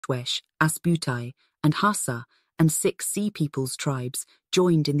Asbutai, and Hassa, and 6 Sea Peoples tribes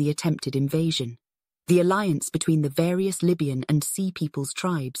joined in the attempted invasion. The alliance between the various Libyan and Sea Peoples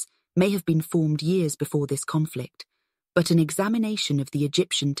tribes may have been formed years before this conflict, but an examination of the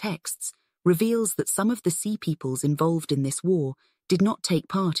Egyptian texts reveals that some of the Sea Peoples involved in this war did not take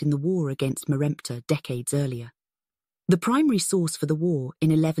part in the war against Merempta decades earlier. The primary source for the war in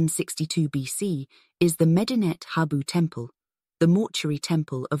 1162 BC is the Medinet Habu Temple, the mortuary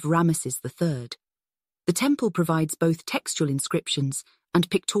temple of Ramesses III. The temple provides both textual inscriptions and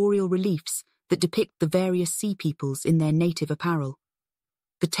pictorial reliefs that depict the various Sea Peoples in their native apparel.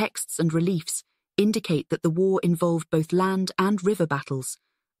 The texts and reliefs indicate that the war involved both land and river battles,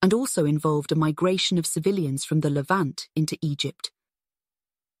 and also involved a migration of civilians from the Levant into Egypt.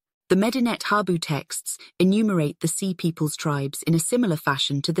 The Medinet Habu texts enumerate the Sea Peoples tribes in a similar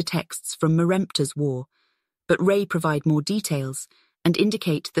fashion to the texts from Merempta's war, but Ray provide more details and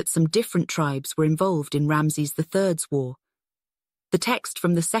indicate that some different tribes were involved in Ramses III's war. The text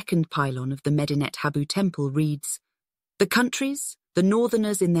from the second pylon of the Medinet Habu temple reads, "The countries, the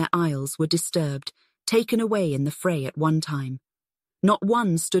northerners in their isles were disturbed, taken away in the fray at one time. Not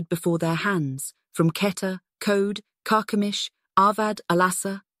one stood before their hands, from Keta, Kode, Carchemish, Arvad,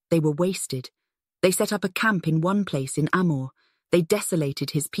 Alassa, they were wasted. They set up a camp in one place in Amor. They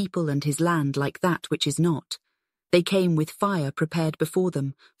desolated his people and his land like that which is not. They came with fire prepared before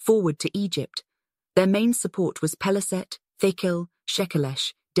them, forward to Egypt. Their main support was Peleset, Thekil,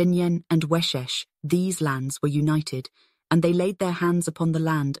 Shekelesh, Denyen, and Weshesh. These lands were united, and they laid their hands upon the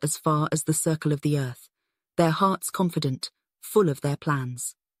land as far as the circle of the earth, their hearts confident, full of their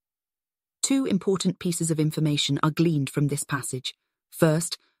plans." 2 important pieces of information are gleaned from this passage.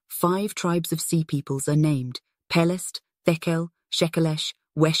 First, 5 tribes of Sea Peoples are named: Pelest, Thekel, Shekelesh,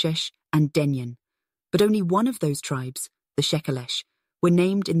 Weshesh, and Denyen. But only one of those tribes, the Shekelesh, were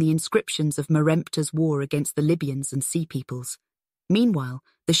named in the inscriptions of Merempta's war against the Libyans and Sea Peoples. Meanwhile,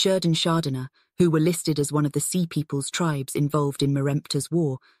 the Shardana, who were listed as one of the Sea Peoples tribes involved in Merempta's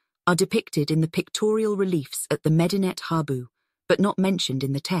war, are depicted in the pictorial reliefs at the Medinet Habu, but not mentioned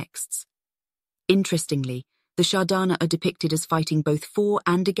in the texts. Interestingly, the Shardana are depicted as fighting both for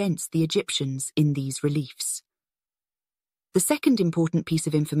and against the Egyptians in these reliefs. The second important piece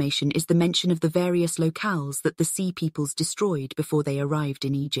of information is the mention of the various locales that the Sea Peoples destroyed before they arrived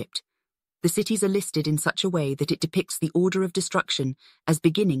in Egypt. The cities are listed in such a way that it depicts the order of destruction as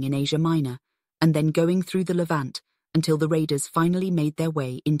beginning in Asia Minor and then going through the Levant until the raiders finally made their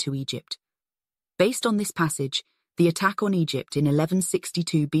way into Egypt. Based on this passage, the attack on Egypt in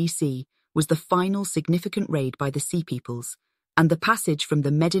 1162 BC was the final significant raid by the Sea Peoples, and the passage from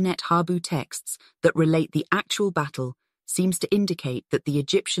the Medinet Habu texts that relate the actual battle seems to indicate that the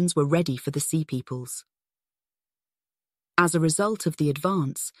Egyptians were ready for the Sea Peoples. As a result of the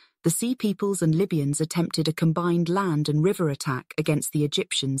advance, the Sea Peoples and Libyans attempted a combined land and river attack against the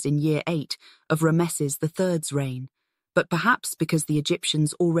Egyptians in year 8 of Ramesses III's reign, but perhaps because the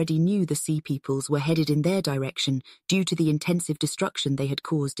Egyptians already knew the Sea Peoples were headed in their direction due to the intensive destruction they had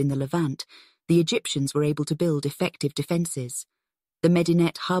caused in the Levant, the Egyptians were able to build effective defences. The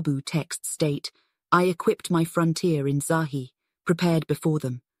Medinet Habu texts state, "I equipped my frontier in Zahi, prepared before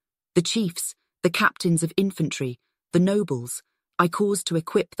them. The chiefs, the captains of infantry, the nobles, I caused to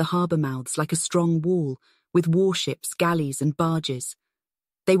equip the harbour mouths like a strong wall, with warships, galleys, and barges.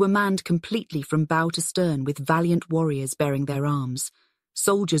 They were manned completely from bow to stern with valiant warriors bearing their arms,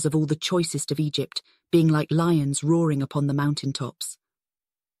 soldiers of all the choicest of Egypt, being like lions roaring upon the mountain tops."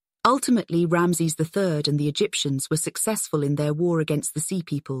 Ultimately, Ramses III and the Egyptians were successful in their war against the Sea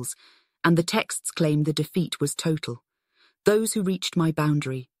Peoples, and the texts claim the defeat was total. "Those who reached my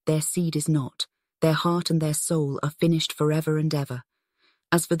boundary, their seed is not. Their heart and their soul are finished forever and ever.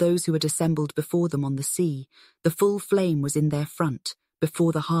 As for those who had assembled before them on the sea, the full flame was in their front,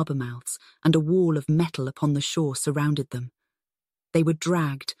 before the harbour mouths, and a wall of metal upon the shore surrounded them. They were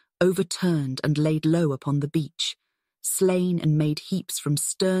dragged, overturned, and laid low upon the beach, slain and made heaps from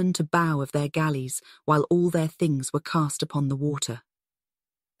stern to bow of their galleys, while all their things were cast upon the water."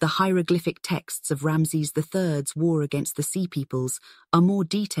 The hieroglyphic texts of Ramses III's war against the Sea Peoples are more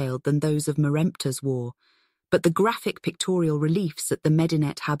detailed than those of Merempta's war, but the graphic pictorial reliefs at the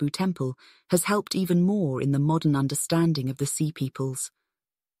Medinet Habu temple has helped even more in the modern understanding of the Sea Peoples.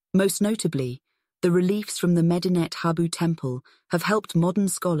 Most notably, the reliefs from the Medinet Habu temple have helped modern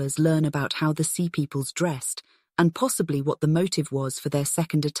scholars learn about how the Sea Peoples dressed and possibly what the motive was for their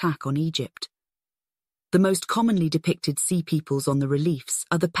second attack on Egypt. The most commonly depicted Sea Peoples on the reliefs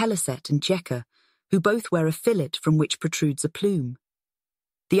are the Peleset and Jekka, who both wear a fillet from which protrudes a plume.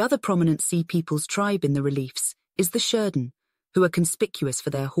 The other prominent Sea Peoples tribe in the reliefs is the Shurdan, who are conspicuous for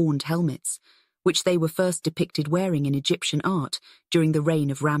their horned helmets, which they were first depicted wearing in Egyptian art during the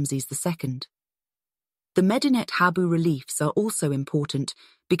reign of Ramses II. The Medinet Habu reliefs are also important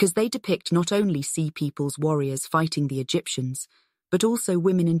because they depict not only Sea People's warriors fighting the Egyptians, but also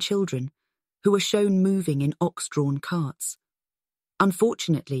women and children, who are shown moving in ox-drawn carts.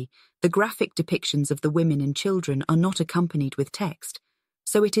 Unfortunately, the graphic depictions of the women and children are not accompanied with text,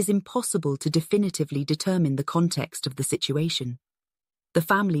 so it is impossible to definitively determine the context of the situation. The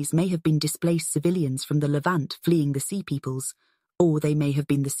families may have been displaced civilians from the Levant fleeing the Sea Peoples, or they may have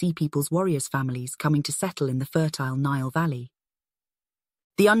been the Sea People's warriors' families coming to settle in the fertile Nile Valley.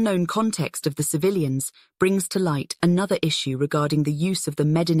 The unknown context of the civilians brings to light another issue regarding the use of the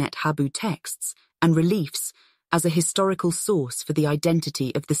Medinet Habu texts and reliefs as a historical source for the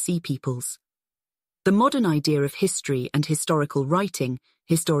identity of the Sea Peoples. The modern idea of history and historical writing,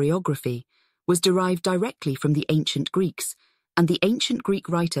 historiography, was derived directly from the ancient Greeks, and the ancient Greek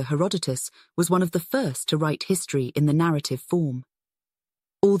writer Herodotus was one of the first to write history in the narrative form.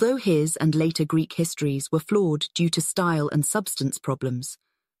 Although his and later Greek histories were flawed due to style and substance problems,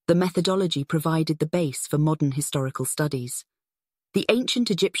 the methodology provided the base for modern historical studies. The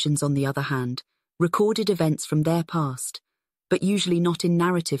ancient Egyptians, on the other hand, recorded events from their past, but usually not in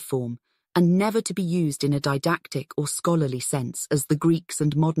narrative form, and never to be used in a didactic or scholarly sense as the Greeks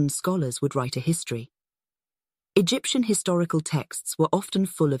and modern scholars would write a history. Egyptian historical texts were often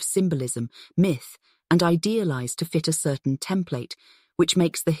full of symbolism, myth, and idealized to fit a certain template, which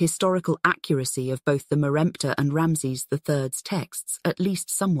makes the historical accuracy of both the Meremptah and Ramses III's texts at least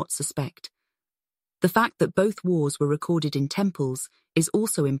somewhat suspect. The fact that both wars were recorded in temples is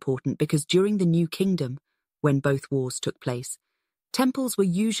also important because during the New Kingdom, when both wars took place, temples were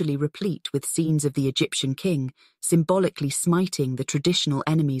usually replete with scenes of the Egyptian king, symbolically smiting the traditional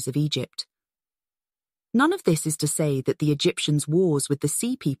enemies of Egypt. None of this is to say that the Egyptians' wars with the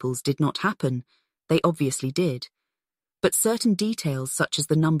Sea Peoples did not happen. They obviously did. But certain details such as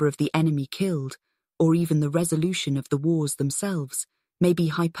the number of the enemy killed, or even the resolution of the wars themselves, may be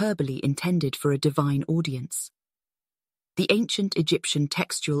hyperbole intended for a divine audience. The ancient Egyptian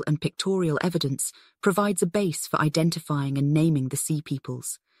textual and pictorial evidence provides a base for identifying and naming the Sea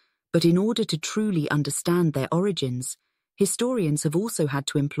Peoples, but in order to truly understand their origins, historians have also had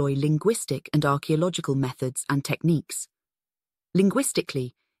to employ linguistic and archaeological methods and techniques.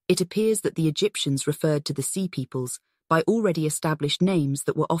 Linguistically, it appears that the Egyptians referred to the Sea Peoples by already established names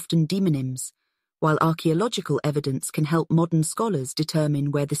that were often demonyms, while archaeological evidence can help modern scholars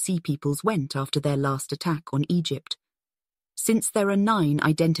determine where the Sea Peoples went after their last attack on Egypt. Since there are 9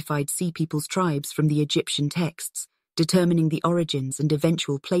 identified Sea Peoples tribes from the Egyptian texts, determining the origins and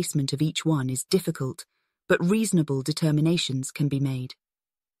eventual placement of each one is difficult, but reasonable determinations can be made.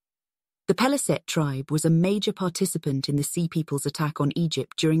 The Peliset tribe was a major participant in the Sea Peoples' attack on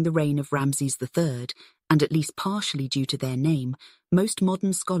Egypt during the reign of Ramses III, and at least partially due to their name, most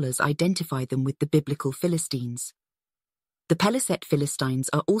modern scholars identify them with the biblical Philistines. The Peliset Philistines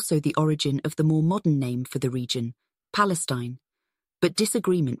are also the origin of the more modern name for the region, Palestine, but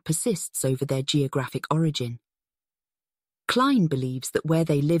disagreement persists over their geographic origin. Klein believes that where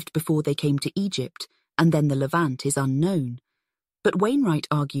they lived before they came to Egypt, and then the Levant, is unknown, but Wainwright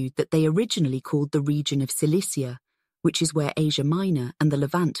argued that they originally called the region of Cilicia, which is where Asia Minor and the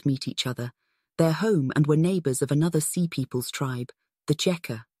Levant meet each other, their home, and were neighbours of another Sea Peoples tribe, the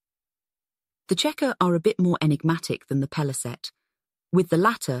Cheka. The Cheka are a bit more enigmatic than the Peliset. With the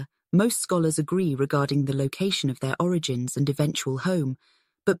latter, most scholars agree regarding the location of their origins and eventual home,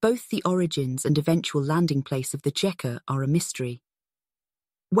 but both the origins and eventual landing place of the Cheka are a mystery.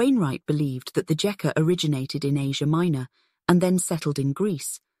 Wainwright believed that the Cheka originated in Asia Minor and then settled in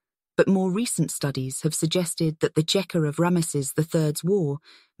Greece, but more recent studies have suggested that the Cheka of Ramesses III's war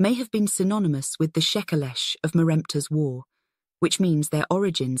may have been synonymous with the Shekelesh of Meremptah's war, which means their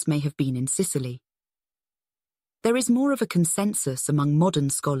origins may have been in Sicily. There is more of a consensus among modern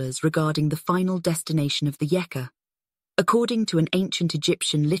scholars regarding the final destination of the Cheka. According to an ancient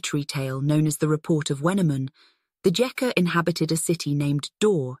Egyptian literary tale known as the Report of Wenamun, the Cheka inhabited a city named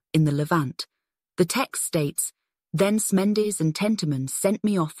Dor in the Levant. The text states, "Then Smendes and Tentamon sent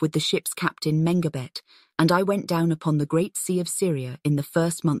me off with the ship's captain Mengabet, and I went down upon the great sea of Syria in the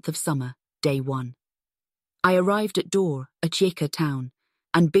first month of summer, day 1. I arrived at Dor, a Cheka town,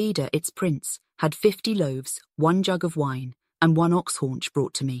 and Beda, its prince, had 50 loaves, 1 jug of wine, and 1 ox haunch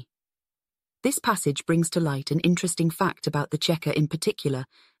brought to me." This passage brings to light an interesting fact about the Cheka in particular,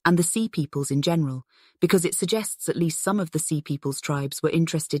 and the Sea Peoples in general, because it suggests at least some of the Sea Peoples tribes were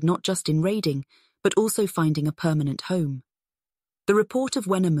interested not just in raiding, but also finding a permanent home. The Report of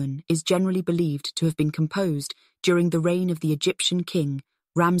Wenamun is generally believed to have been composed during the reign of the Egyptian king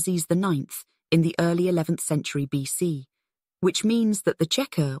Ramses IX in the early 11th century BC, which means that the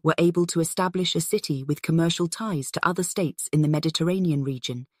Checker were able to establish a city with commercial ties to other states in the Mediterranean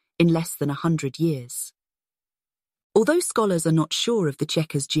region in less than 100 years. Although scholars are not sure of the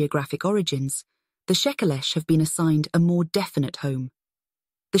Checker's geographic origins, the Shekelesh have been assigned a more definite home.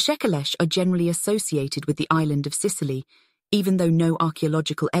 The Shekelesh are generally associated with the island of Sicily, even though no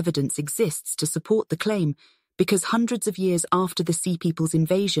archaeological evidence exists to support the claim, because hundreds of years after the Sea People's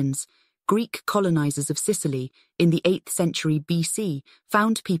invasions, Greek colonizers of Sicily in the 8th century BC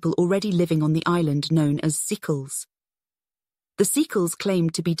found people already living on the island known as Sicels. The Sicels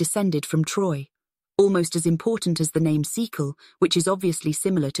claimed to be descended from Troy. Almost as important as the name Sikel, which is obviously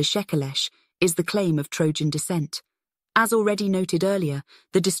similar to Shekelesh, is the claim of Trojan descent. As already noted earlier,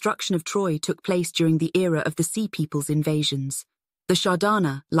 the destruction of Troy took place during the era of the Sea People's invasions. The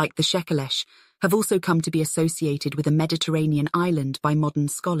Shardana, like the Shekelesh, have also come to be associated with a Mediterranean island by modern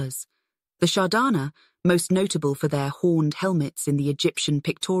scholars. The Shardana, most notable for their horned helmets in the Egyptian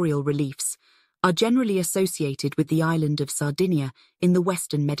pictorial reliefs, are generally associated with the island of Sardinia in the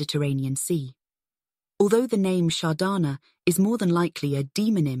western Mediterranean Sea. Although the name Shardana is more than likely a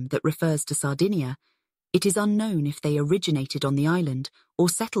demonym that refers to Sardinia, it is unknown if they originated on the island or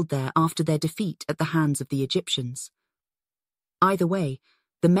settled there after their defeat at the hands of the Egyptians. Either way,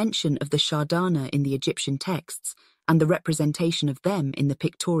 the mention of the Shardana in the Egyptian texts and the representation of them in the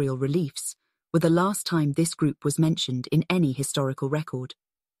pictorial reliefs were the last time this group was mentioned in any historical record.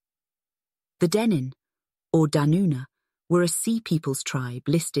 The Denin, or Danuna, were a Sea People's tribe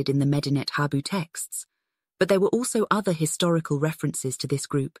listed in the Medinet Habu texts, but there were also other historical references to this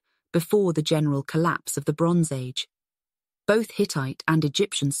group before the general collapse of the Bronze Age. Both Hittite and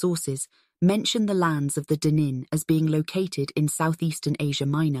Egyptian sources mention the lands of the Denin as being located in southeastern Asia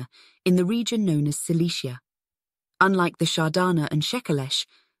Minor, in the region known as Cilicia. Unlike the Shardana and Shekelesh,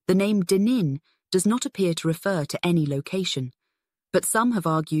 the name Denin does not appear to refer to any location, but some have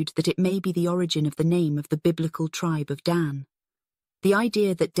argued that it may be the origin of the name of the biblical tribe of Dan. The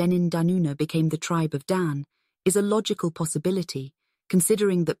idea that Denin Danuna became the tribe of Dan is a logical possibility,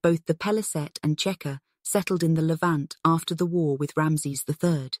 considering that both the Peliset and Checker settled in the Levant after the war with Ramses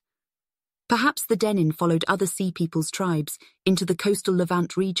III. Perhaps the Denin followed other Sea People's tribes into the coastal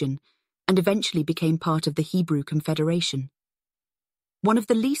Levant region and eventually became part of the Hebrew Confederation. One of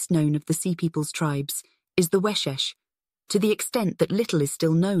the least known of the Sea People's tribes is the Weshesh, to the extent that little is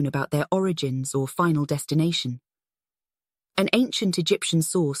still known about their origins or final destination. An ancient Egyptian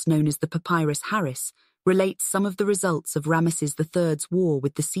source known as the Papyrus Harris relates some of the results of Ramesses III's war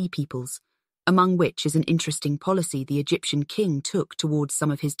with the Sea Peoples, among which is an interesting policy the Egyptian king took towards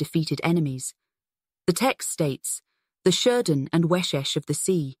some of his defeated enemies. The text states, "The Shurdan and Weshesh of the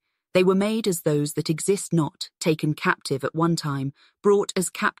sea, they were made as those that exist not, taken captive at one time, brought as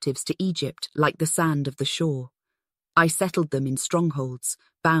captives to Egypt like the sand of the shore. I settled them in strongholds,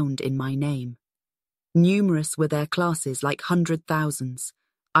 bound in my name. Numerous were their classes like 100,000s.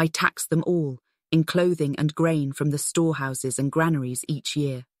 I taxed them all, in clothing and grain from the storehouses and granaries each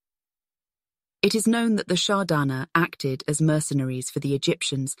year." It is known that the Shardana acted as mercenaries for the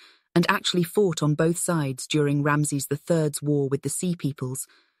Egyptians and actually fought on both sides during Ramses III's war with the Sea Peoples,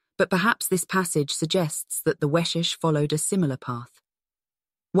 but perhaps this passage suggests that the Weshesh followed a similar path.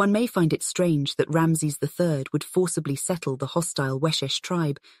 One may find it strange that Ramses III would forcibly settle the hostile Weshesh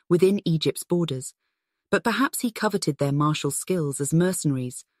tribe within Egypt's borders, but perhaps he coveted their martial skills as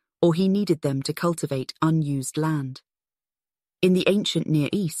mercenaries, or he needed them to cultivate unused land. In the ancient Near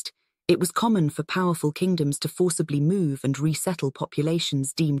East, it was common for powerful kingdoms to forcibly move and resettle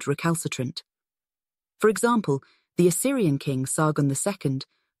populations deemed recalcitrant. For example, the Assyrian king Sargon II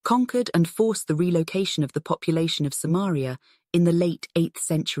conquered and forced the relocation of the population of Samaria in the late 8th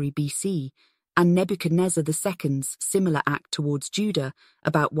century BC, and Nebuchadnezzar II's similar act towards Judah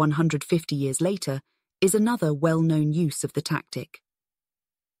about 150 years later is another well-known use of the tactic.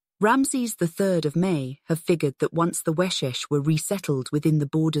 Ramses III of May have figured that once the Weshesh were resettled within the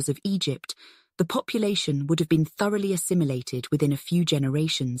borders of Egypt, the population would have been thoroughly assimilated within a few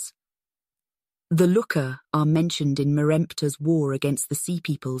generations. The Lucca are mentioned in Merempta's war against the Sea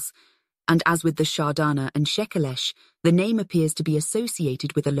Peoples, and as with the Shardana and Shekelesh, the name appears to be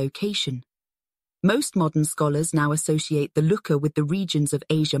associated with a location. Most modern scholars now associate the Lucca with the regions of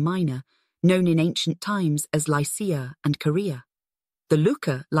Asia Minor, known in ancient times as Lycia and Caria. The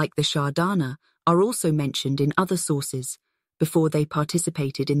Lucca, like the Shardana, are also mentioned in other sources, before they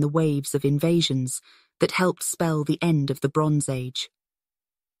participated in the waves of invasions that helped spell the end of the Bronze Age.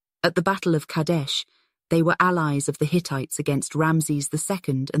 At the Battle of Kadesh, they were allies of the Hittites against Ramses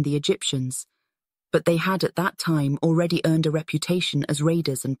II and the Egyptians. but they had at that time already earned a reputation as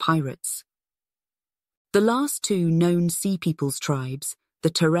raiders and pirates. The last two known Sea Peoples tribes, the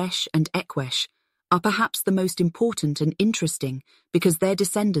Teresh and Ekwesh, are perhaps the most important and interesting because their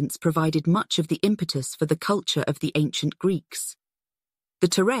descendants provided much of the impetus for the culture of the ancient Greeks. The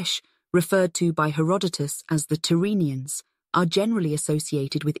Teresh, referred to by Herodotus as the Tyrrhenians, are generally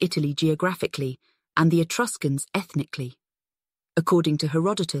associated with Italy geographically and the Etruscans ethnically. According to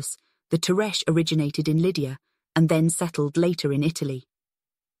Herodotus, the Teresh originated in Lydia and then settled later in Italy.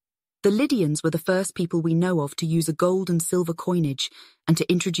 The Lydians were the first people we know of to use a gold and silver coinage and to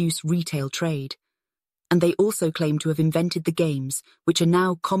introduce retail trade. And they also claim to have invented the games which are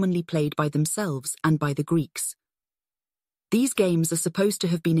now commonly played by themselves and by the Greeks. These games are supposed to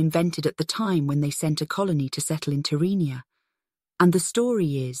have been invented at the time when they sent a colony to settle in Tyrrhenia, and the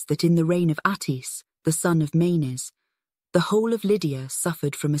story is that in the reign of Attis, the son of Menes, the whole of Lydia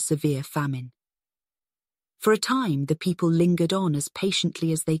suffered from a severe famine. For a time the people lingered on as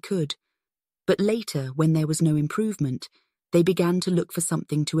patiently as they could, but later, when there was no improvement, they began to look for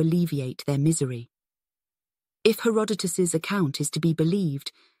something to alleviate their misery. If Herodotus's account is to be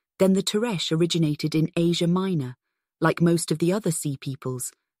believed, then the Teresh originated in Asia Minor, like most of the other Sea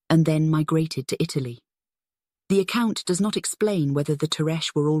Peoples, and then migrated to Italy. The account does not explain whether the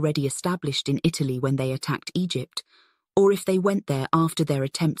Teresh were already established in Italy when they attacked Egypt, or if they went there after their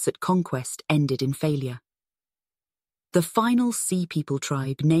attempts at conquest ended in failure. The final Sea People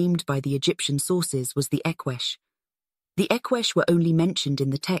tribe named by the Egyptian sources was the Ekwesh. The Ekwesh were only mentioned in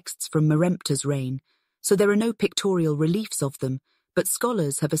the texts from Merempta's reign, so there are no pictorial reliefs of them, but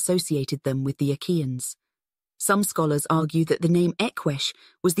scholars have associated them with the Achaeans. Some scholars argue that the name Ekwesh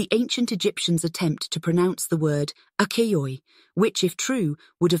was the ancient Egyptians' attempt to pronounce the word archaeoi, which, if true,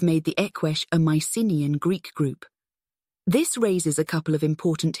 would have made the Ekwesh a Mycenaean Greek group. This raises a couple of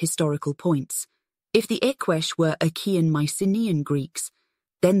important historical points. If the Ekwesh were Achaean Mycenaean Greeks,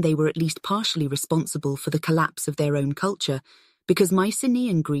 then they were at least partially responsible for the collapse of their own culture, because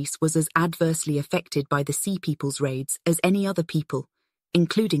Mycenaean Greece was as adversely affected by the Sea Peoples raids as any other people,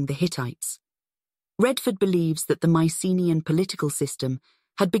 including the Hittites. Redford believes that the Mycenaean political system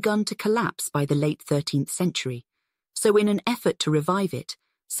had begun to collapse by the late 13th century, so in an effort to revive it,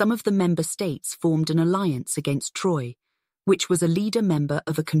 some of the member states formed an alliance against Troy, which was a leader member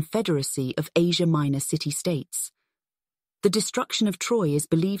of a confederacy of Asia Minor city-states. The destruction of Troy is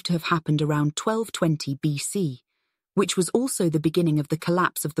believed to have happened around 1220 BC, which was also the beginning of the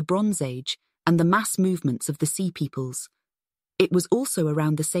collapse of the Bronze Age and the mass movements of the Sea Peoples. It was also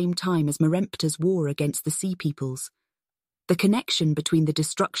around the same time as Merempta's war against the Sea Peoples. The connection between the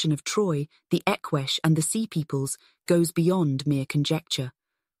destruction of Troy, the Ekwesh, and the Sea Peoples goes beyond mere conjecture.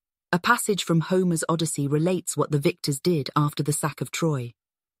 A passage from Homer's Odyssey relates what the victors did after the sack of Troy.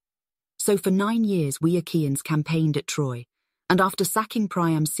 So for 9 years we Achaeans campaigned at Troy, and after sacking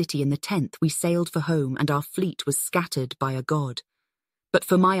Priam's city in the 10th we sailed for home and our fleet was scattered by a god. But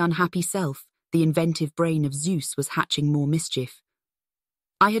for my unhappy self, the inventive brain of Zeus was hatching more mischief.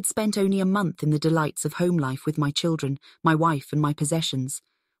 I had spent only a month in the delights of home life with my children, my wife and my possessions,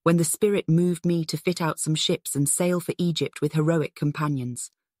 when the spirit moved me to fit out some ships and sail for Egypt with heroic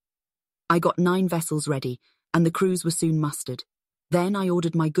companions. I got 9 vessels ready, and the crews were soon mustered. Then I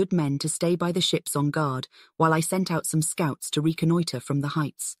ordered my good men to stay by the ships on guard, while I sent out some scouts to reconnoitre from the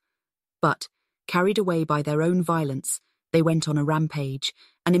heights. But, carried away by their own violence, they went on a rampage,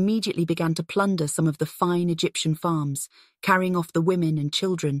 and immediately began to plunder some of the fine Egyptian farms, carrying off the women and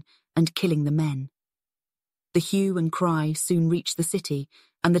children, and killing the men. The hue and cry soon reached the city,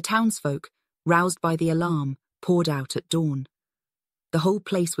 and the townsfolk, roused by the alarm, poured out at dawn. The whole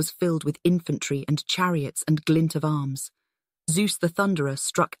place was filled with infantry and chariots and glint of arms. Zeus the Thunderer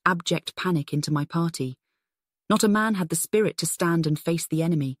struck abject panic into my party. Not a man had the spirit to stand and face the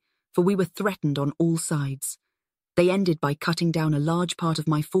enemy, for we were threatened on all sides. They ended by cutting down a large part of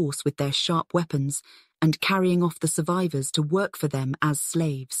my force with their sharp weapons and carrying off the survivors to work for them as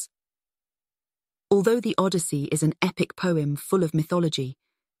slaves. Although the Odyssey is an epic poem full of mythology,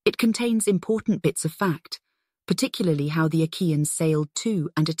 it contains important bits of fact, particularly how the Achaeans sailed to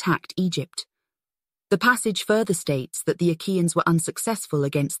and attacked Egypt. The passage further states that the Achaeans were unsuccessful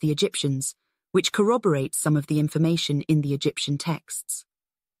against the Egyptians, which corroborates some of the information in the Egyptian texts.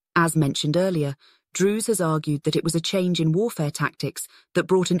 As mentioned earlier, Drews has argued that it was a change in warfare tactics that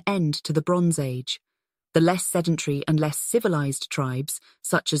brought an end to the Bronze Age. The less sedentary and less civilized tribes,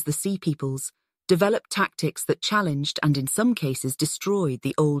 such as the Sea Peoples, developed tactics that challenged and in some cases destroyed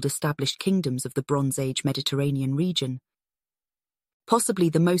the old established kingdoms of the Bronze Age Mediterranean region. Possibly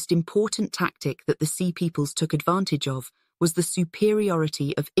the most important tactic that the Sea Peoples took advantage of was the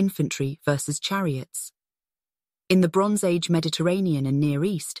superiority of infantry versus chariots. In the Bronze Age Mediterranean and Near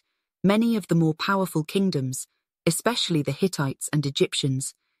East, many of the more powerful kingdoms, especially the Hittites and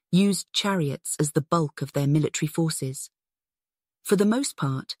Egyptians, used chariots as the bulk of their military forces. For the most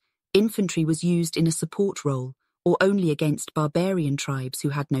part, infantry was used in a support role or only against barbarian tribes who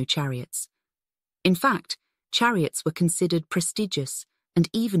had no chariots. In fact, chariots were considered prestigious and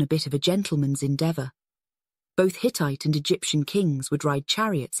even a bit of a gentleman's endeavour. Both Hittite and Egyptian kings would ride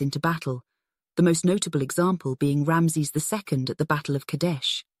chariots into battle, the most notable example being Ramses II at the Battle of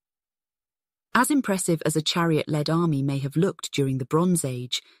Kadesh. As impressive as a chariot-led army may have looked during the Bronze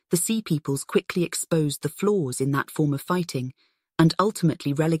Age, the Sea Peoples quickly exposed the flaws in that form of fighting and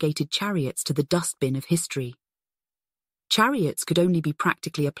ultimately relegated chariots to the dustbin of history. Chariots could only be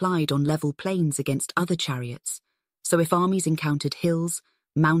practically applied on level plains against other chariots, so if armies encountered hills,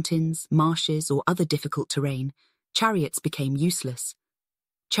 mountains, marshes, or other difficult terrain, chariots became useless.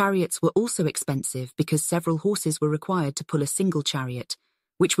 Chariots were also expensive because several horses were required to pull a single chariot,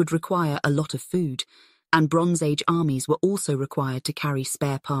 which would require a lot of food, and Bronze Age armies were also required to carry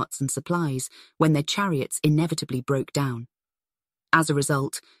spare parts and supplies when their chariots inevitably broke down. As a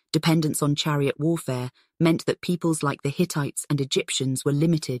result, dependence on chariot warfare meant that peoples like the Hittites and Egyptians were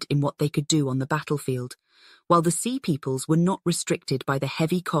limited in what they could do on the battlefield, while the Sea Peoples were not restricted by the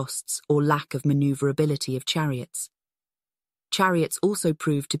heavy costs or lack of maneuverability of chariots. Chariots also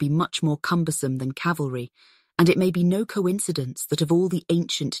proved to be much more cumbersome than cavalry, and it may be no coincidence that of all the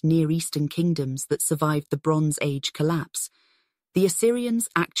ancient Near Eastern kingdoms that survived the Bronze Age collapse, the Assyrians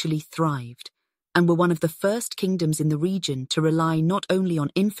actually thrived, and were one of the first kingdoms in the region to rely not only on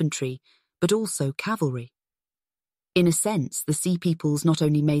infantry, but also cavalry. In a sense, the Sea Peoples not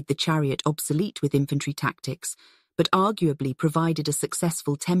only made the chariot obsolete with infantry tactics, but arguably provided a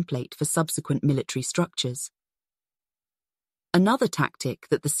successful template for subsequent military structures. Another tactic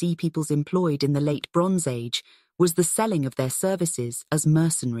that the Sea Peoples employed in the late Bronze Age was the selling of their services as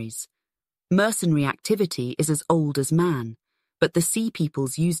mercenaries. Mercenary activity is as old as man, but the Sea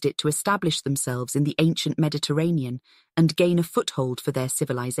Peoples used it to establish themselves in the ancient Mediterranean and gain a foothold for their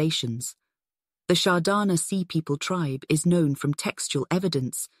civilizations. The Shardana Sea People tribe is known from textual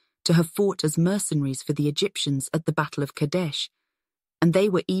evidence to have fought as mercenaries for the Egyptians at the Battle of Kadesh, and they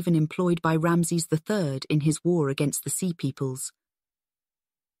were even employed by Ramses III in his war against the Sea Peoples.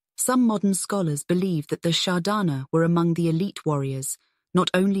 Some modern scholars believe that the Shardana were among the elite warriors,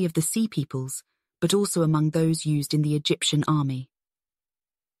 not only of the Sea Peoples, but also among those used in the Egyptian army.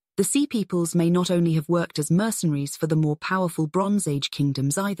 The Sea Peoples may not only have worked as mercenaries for the more powerful Bronze Age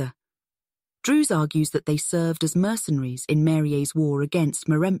kingdoms either. Drews argues that they served as mercenaries in Merier's war against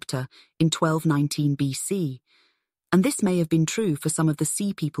Merempta in 1219 BC, and this may have been true for some of the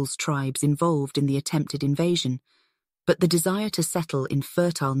Sea Peoples tribes involved in the attempted invasion, but the desire to settle in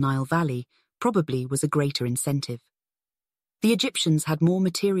fertile Nile Valley probably was a greater incentive. The Egyptians had more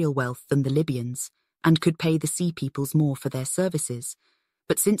material wealth than the Libyans, and could pay the Sea Peoples more for their services,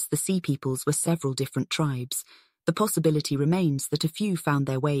 but since the Sea Peoples were several different tribes, the possibility remains that a few found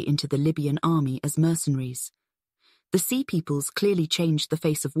their way into the Libyan army as mercenaries. The Sea Peoples clearly changed the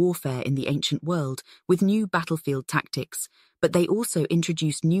face of warfare in the ancient world with new battlefield tactics, but they also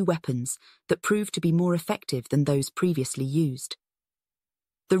introduced new weapons that proved to be more effective than those previously used.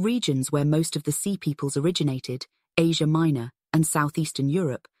 The regions where most of the Sea Peoples originated, Asia Minor and southeastern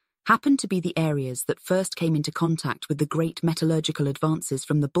Europe, happened to be the areas that first came into contact with the great metallurgical advances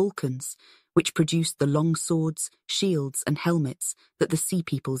from the Balkans, which produced the long swords, shields, and helmets that the Sea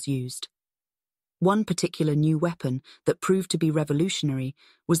Peoples used. One particular new weapon that proved to be revolutionary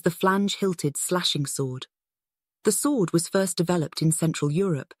was the flange-hilted slashing sword. The sword was first developed in Central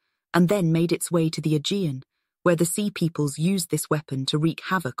Europe and then made its way to the Aegean, where the Sea Peoples used this weapon to wreak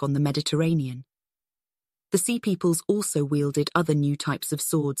havoc on the Mediterranean. The Sea Peoples also wielded other new types of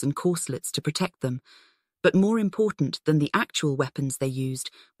swords and corselets to protect them, but more important than the actual weapons they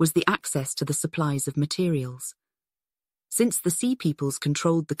used was the access to the supplies of materials. Since the Sea Peoples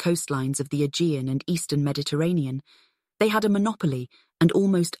controlled the coastlines of the Aegean and Eastern Mediterranean, they had a monopoly and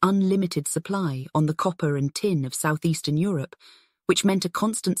almost unlimited supply on the copper and tin of southeastern Europe, which meant a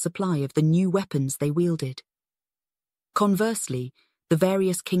constant supply of the new weapons they wielded. Conversely, the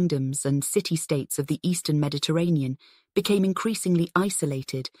various kingdoms and city-states of the Eastern Mediterranean became increasingly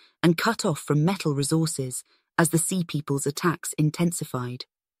isolated and cut off from metal resources as the Sea Peoples' attacks intensified.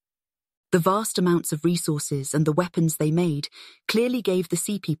 The vast amounts of resources and the weapons they made clearly gave the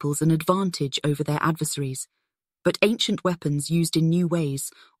Sea Peoples an advantage over their adversaries, but ancient weapons used in new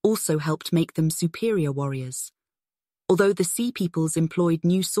ways also helped make them superior warriors. Although the Sea Peoples employed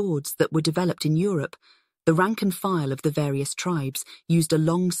new swords that were developed in Europe, The rank and file of the various tribes used a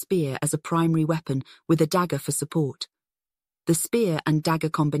long spear as a primary weapon with a dagger for support. The spear and dagger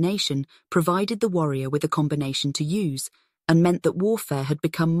combination provided the warrior with a combination to use, and meant that warfare had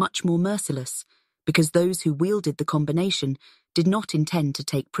become much more merciless, because those who wielded the combination did not intend to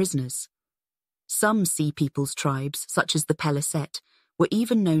take prisoners. Some Sea Peoples tribes, such as the Peliset, were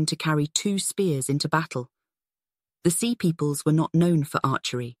even known to carry 2 spears into battle. The Sea Peoples were not known for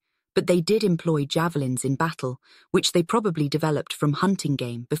archery, but they did employ javelins in battle, which they probably developed from hunting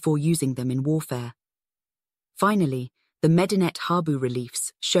game before using them in warfare. Finally, the Medinet Habu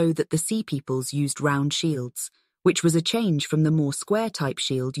reliefs show that the Sea Peoples used round shields, which was a change from the more square-type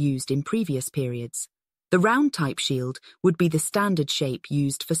shield used in previous periods. The round-type shield would be the standard shape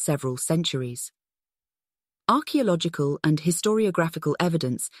used for several centuries. Archaeological and historiographical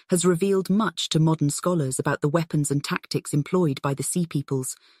evidence has revealed much to modern scholars about the weapons and tactics employed by the Sea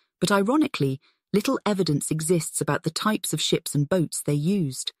Peoples, but ironically, little evidence exists about the types of ships and boats they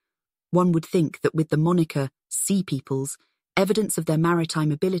used. One would think that with the moniker Sea Peoples, evidence of their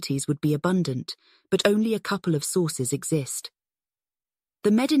maritime abilities would be abundant, but only a couple of sources exist.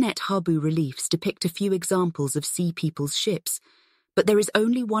 The Medinet Habu reliefs depict a few examples of Sea Peoples ships, but there is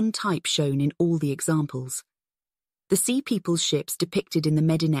only one type shown in all the examples. The Sea Peoples ships depicted in the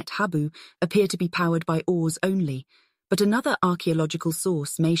Medinet Habu appear to be powered by oars only, but another archaeological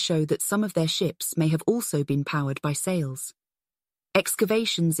source may show that some of their ships may have also been powered by sails.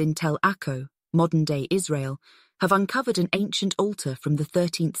 Excavations in Tel Akko, modern-day Israel, have uncovered an ancient altar from the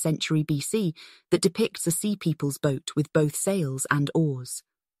 13th century BC that depicts a Sea Peoples boat with both sails and oars.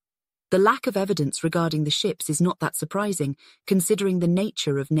 The lack of evidence regarding the ships is not that surprising, considering the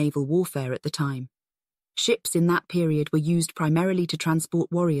nature of naval warfare at the time. Ships in that period were used primarily to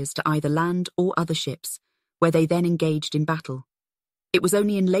transport warriors to either land or other ships, where they then engaged in battle. It was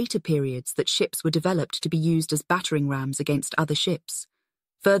only in later periods that ships were developed to be used as battering rams against other ships.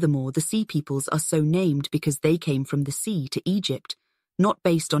 Furthermore, the Sea Peoples are so named because they came from the sea to Egypt, not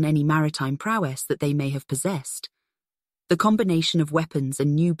based on any maritime prowess that they may have possessed. The combination of weapons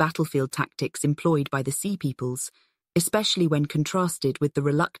and new battlefield tactics employed by the Sea Peoples, especially when contrasted with the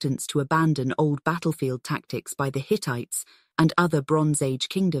reluctance to abandon old battlefield tactics by the Hittites and other Bronze Age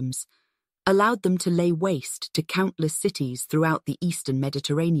kingdoms, allowed them to lay waste to countless cities throughout the eastern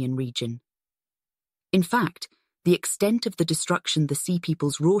Mediterranean region. In fact, the extent of the destruction the Sea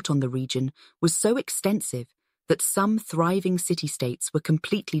Peoples wrought on the region was so extensive that some thriving city-states were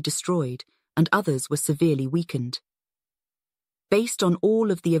completely destroyed and others were severely weakened. Based on all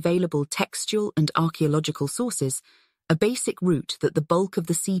of the available textual and archaeological sources, a basic route that the bulk of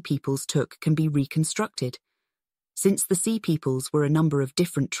the Sea Peoples took can be reconstructed. Since the Sea Peoples were a number of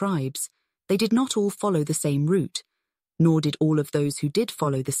different tribes, they did not all follow the same route, nor did all of those who did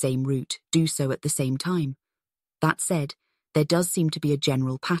follow the same route do so at the same time. That said, there does seem to be a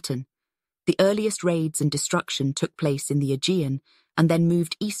general pattern. The earliest raids and destruction took place in the Aegean and then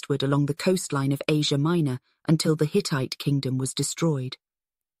moved eastward along the coastline of Asia Minor until the Hittite kingdom was destroyed.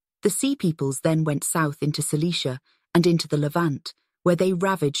 The Sea Peoples then went south into Cilicia and into the Levant, where they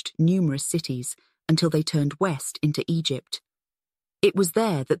ravaged numerous cities until they turned west into Egypt. It was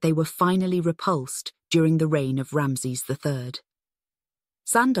there that they were finally repulsed during the reign of Ramses III.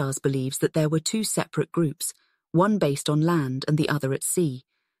 Sandars believes that there were 2 separate groups, one based on land and the other at sea,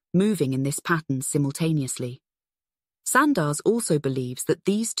 moving in this pattern simultaneously. Sandars also believes that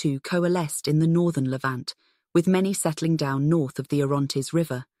these 2 coalesced in the northern Levant, with many settling down north of the Orontes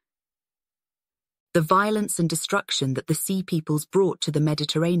River. The violence and destruction that the Sea Peoples brought to the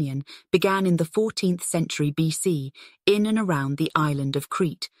Mediterranean began in the 14th century BC in and around the island of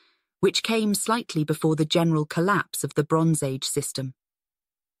Crete, which came slightly before the general collapse of the Bronze Age system.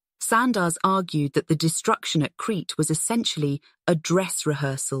 Sandars argued that the destruction at Crete was essentially a dress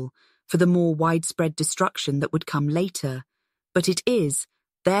rehearsal for the more widespread destruction that would come later, but it is,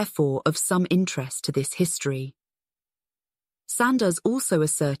 therefore, of some interest to this history. Sandars also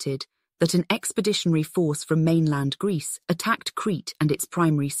asserted that an expeditionary force from mainland Greece attacked Crete and its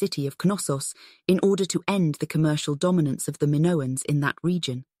primary city of Knossos in order to end the commercial dominance of the Minoans in that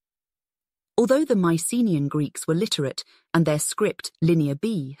region. Although the Mycenaean Greeks were literate and their script, Linear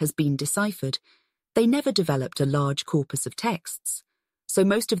B, has been deciphered, they never developed a large corpus of texts, so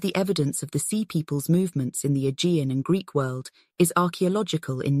most of the evidence of the Sea Peoples' movements in the Aegean and Greek world is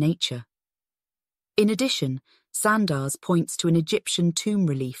archaeological in nature. In addition, Sandars points to an Egyptian tomb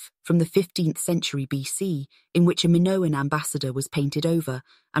relief from the 15th century BC in which a Minoan ambassador was painted over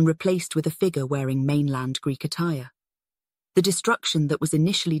and replaced with a figure wearing mainland Greek attire. The destruction that was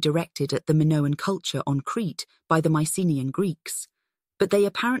initially directed at the Minoan culture on Crete by the Mycenaean Greeks, but they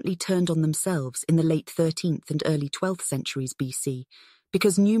apparently turned on themselves in the late 13th and early 12th centuries BC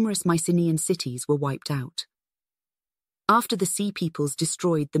because numerous Mycenaean cities were wiped out. After the Sea Peoples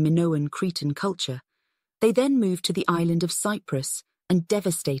destroyed the Minoan Cretan culture, they then moved to the island of Cyprus and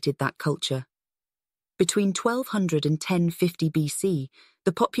devastated that culture. Between 1200 and 1050 BC,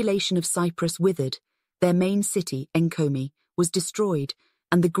 the population of Cyprus withered, their main city, Enkomi, was destroyed,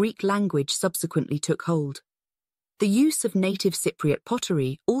 and the Greek language subsequently took hold. The use of native Cypriot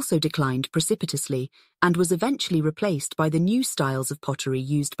pottery also declined precipitously and was eventually replaced by the new styles of pottery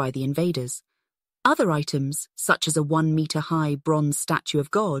used by the invaders. Other items, such as a 1-meter-high bronze statue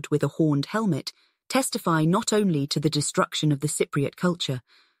of God with a horned helmet, testify not only to the destruction of the Cypriot culture,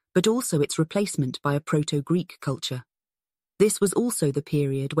 but also its replacement by a Proto-Greek culture. This was also the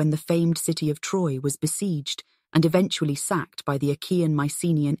period when the famed city of Troy was besieged and eventually sacked by the Achaean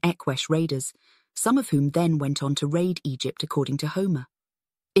Mycenaean Equesh raiders, some of whom then went on to raid Egypt according to Homer.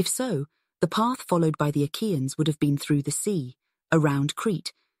 If so, the path followed by the Achaeans would have been through the sea, around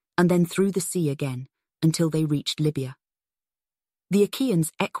Crete, and then through the sea again, until they reached Libya. The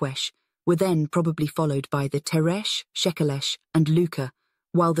Achaeans Equesh were then probably followed by the Teresh, Shekelesh, and Luca,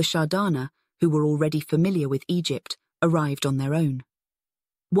 while the Shardana, who were already familiar with Egypt, arrived on their own.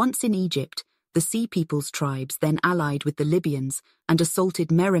 Once in Egypt, the Sea Peoples tribes then allied with the Libyans and assaulted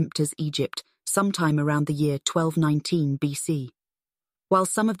Merempta's Egypt sometime around the year 1219 BC. While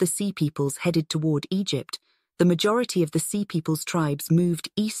some of the Sea Peoples headed toward Egypt, the majority of the Sea Peoples tribes moved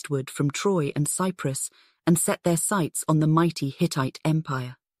eastward from Troy and Cyprus and set their sights on the mighty Hittite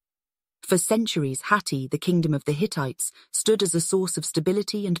Empire. For centuries, Hatti, the kingdom of the Hittites, stood as a source of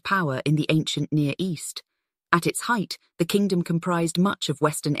stability and power in the ancient Near East. At its height, the kingdom comprised much of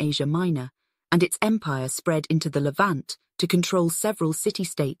Western Asia Minor, and its empire spread into the Levant to control several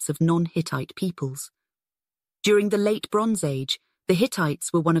city-states of non-Hittite peoples. During the Late Bronze Age, the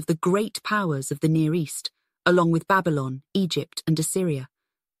Hittites were one of the great powers of the Near East, along with Babylon, Egypt, and Assyria.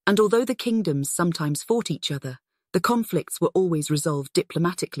 And although the kingdoms sometimes fought each other, the conflicts were always resolved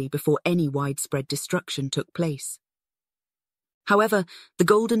diplomatically before any widespread destruction took place. However, the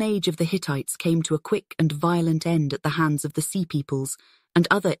golden age of the Hittites came to a quick and violent end at the hands of the Sea Peoples and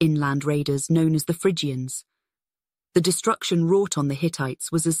other inland raiders known as the Phrygians. The destruction wrought on the Hittites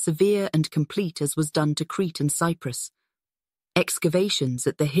was as severe and complete as was done to Crete and Cyprus. Excavations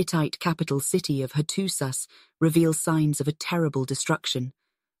at the Hittite capital city of Hattusa reveal signs of a terrible destruction,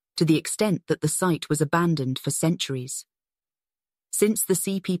 to the extent that the site was abandoned for centuries. Since the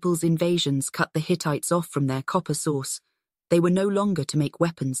Sea Peoples' invasions cut the Hittites off from their copper source, they were no longer to make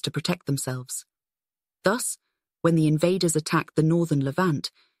weapons to protect themselves. Thus, when the invaders attacked the northern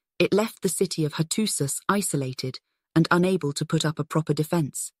Levant, it left the city of Hattusa isolated and unable to put up a proper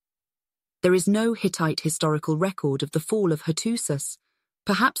defense. There is no Hittite historical record of the fall of Hattusa,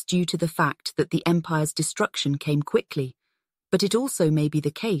 perhaps due to the fact that the empire's destruction came quickly, but it also may be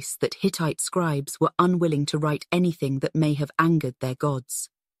the case that Hittite scribes were unwilling to write anything that may have angered their gods.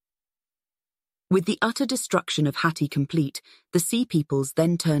 With the utter destruction of Hatti complete, the Sea Peoples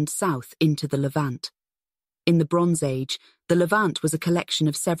then turned south into the Levant. In the Bronze Age, the Levant was a collection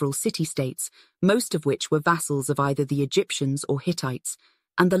of several city-states, most of which were vassals of either the Egyptians or Hittites,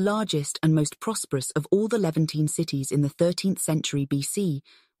 and the largest and most prosperous of all the Levantine cities in the 13th century BC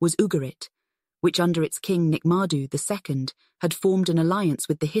was Ugarit, which under its king Nikmadu II had formed an alliance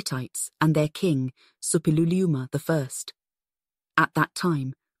with the Hittites and their king Suppiluliuma I. At that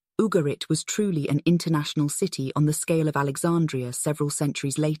time, Ugarit was truly an international city on the scale of Alexandria several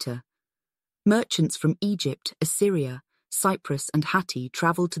centuries later. Merchants from Egypt, Assyria, Cyprus and Hatti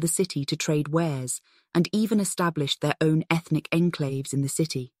travelled to the city to trade wares and even established their own ethnic enclaves in the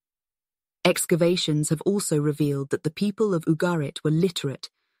city. Excavations have also revealed that the people of Ugarit were literate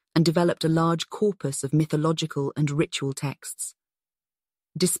and developed a large corpus of mythological and ritual texts.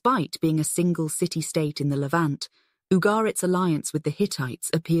 Despite being a single city-state in the Levant, Ugarit's alliance with the Hittites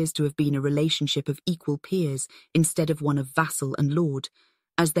appears to have been a relationship of equal peers instead of one of vassal and lord,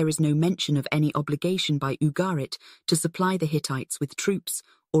 as there is no mention of any obligation by Ugarit to supply the Hittites with troops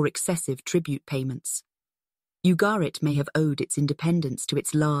or excessive tribute payments. Ugarit may have owed its independence to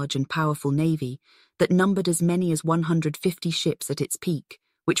its large and powerful navy that numbered as many as 150 ships at its peak,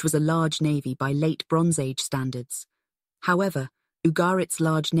 which was a large navy by late Bronze Age standards. However, Ugarit's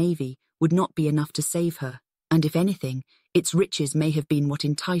large navy would not be enough to save her, and if anything, its riches may have been what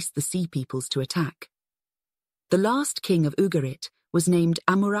enticed the Sea Peoples to attack. The last king of Ugarit was named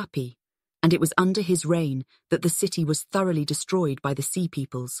Amurapi, and it was under his reign that the city was thoroughly destroyed by the Sea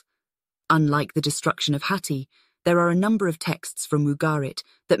Peoples. Unlike the destruction of Hatti, there are a number of texts from Ugarit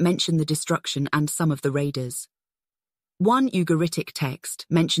that mention the destruction and some of the raiders. One Ugaritic text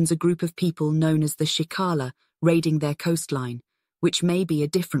mentions a group of people known as the Shikala raiding their coastline, which may be a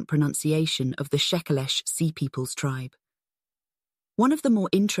different pronunciation of the Shekelesh Sea Peoples tribe. One of the more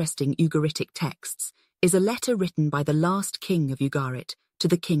interesting Ugaritic texts is a letter written by the last king of Ugarit to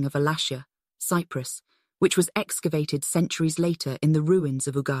the king of Elashia, Cyprus, which was excavated centuries later in the ruins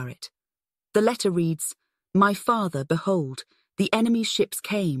of Ugarit. The letter reads, "My father, behold, the enemy's ships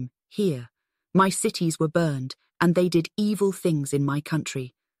came, here. My cities were burned, and they did evil things in my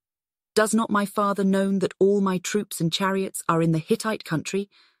country. Does not my father know that all my troops and chariots are in the Hittite country,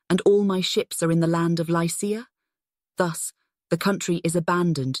 and all my ships are in the land of Lycia? Thus, the country is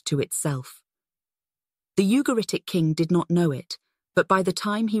abandoned to itself." The Ugaritic king did not know it, but by the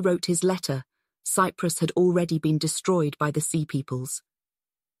time he wrote his letter, Cyprus had already been destroyed by the Sea Peoples.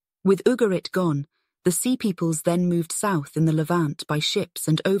 With Ugarit gone, the Sea Peoples then moved south in the Levant by ships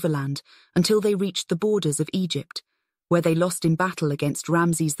and overland until they reached the borders of Egypt, where they lost in battle against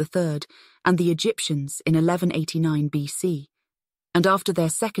Ramses III and the Egyptians in 1189 BC. And after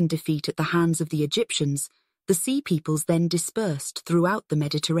their second defeat at the hands of the Egyptians, the Sea Peoples then dispersed throughout the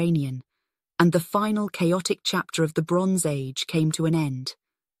Mediterranean, and the final chaotic chapter of the Bronze Age came to an end.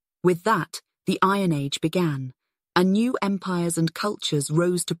 With that, the Iron Age began, and new empires and cultures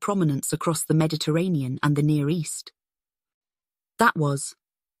rose to prominence across the Mediterranean and the Near East. That was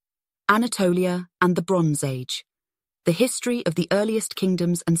Anatolia and the Bronze Age, the history of the earliest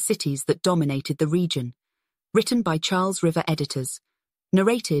kingdoms and cities that dominated the region, written by Charles River editors,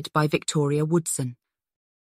 narrated by Victoria Woodson.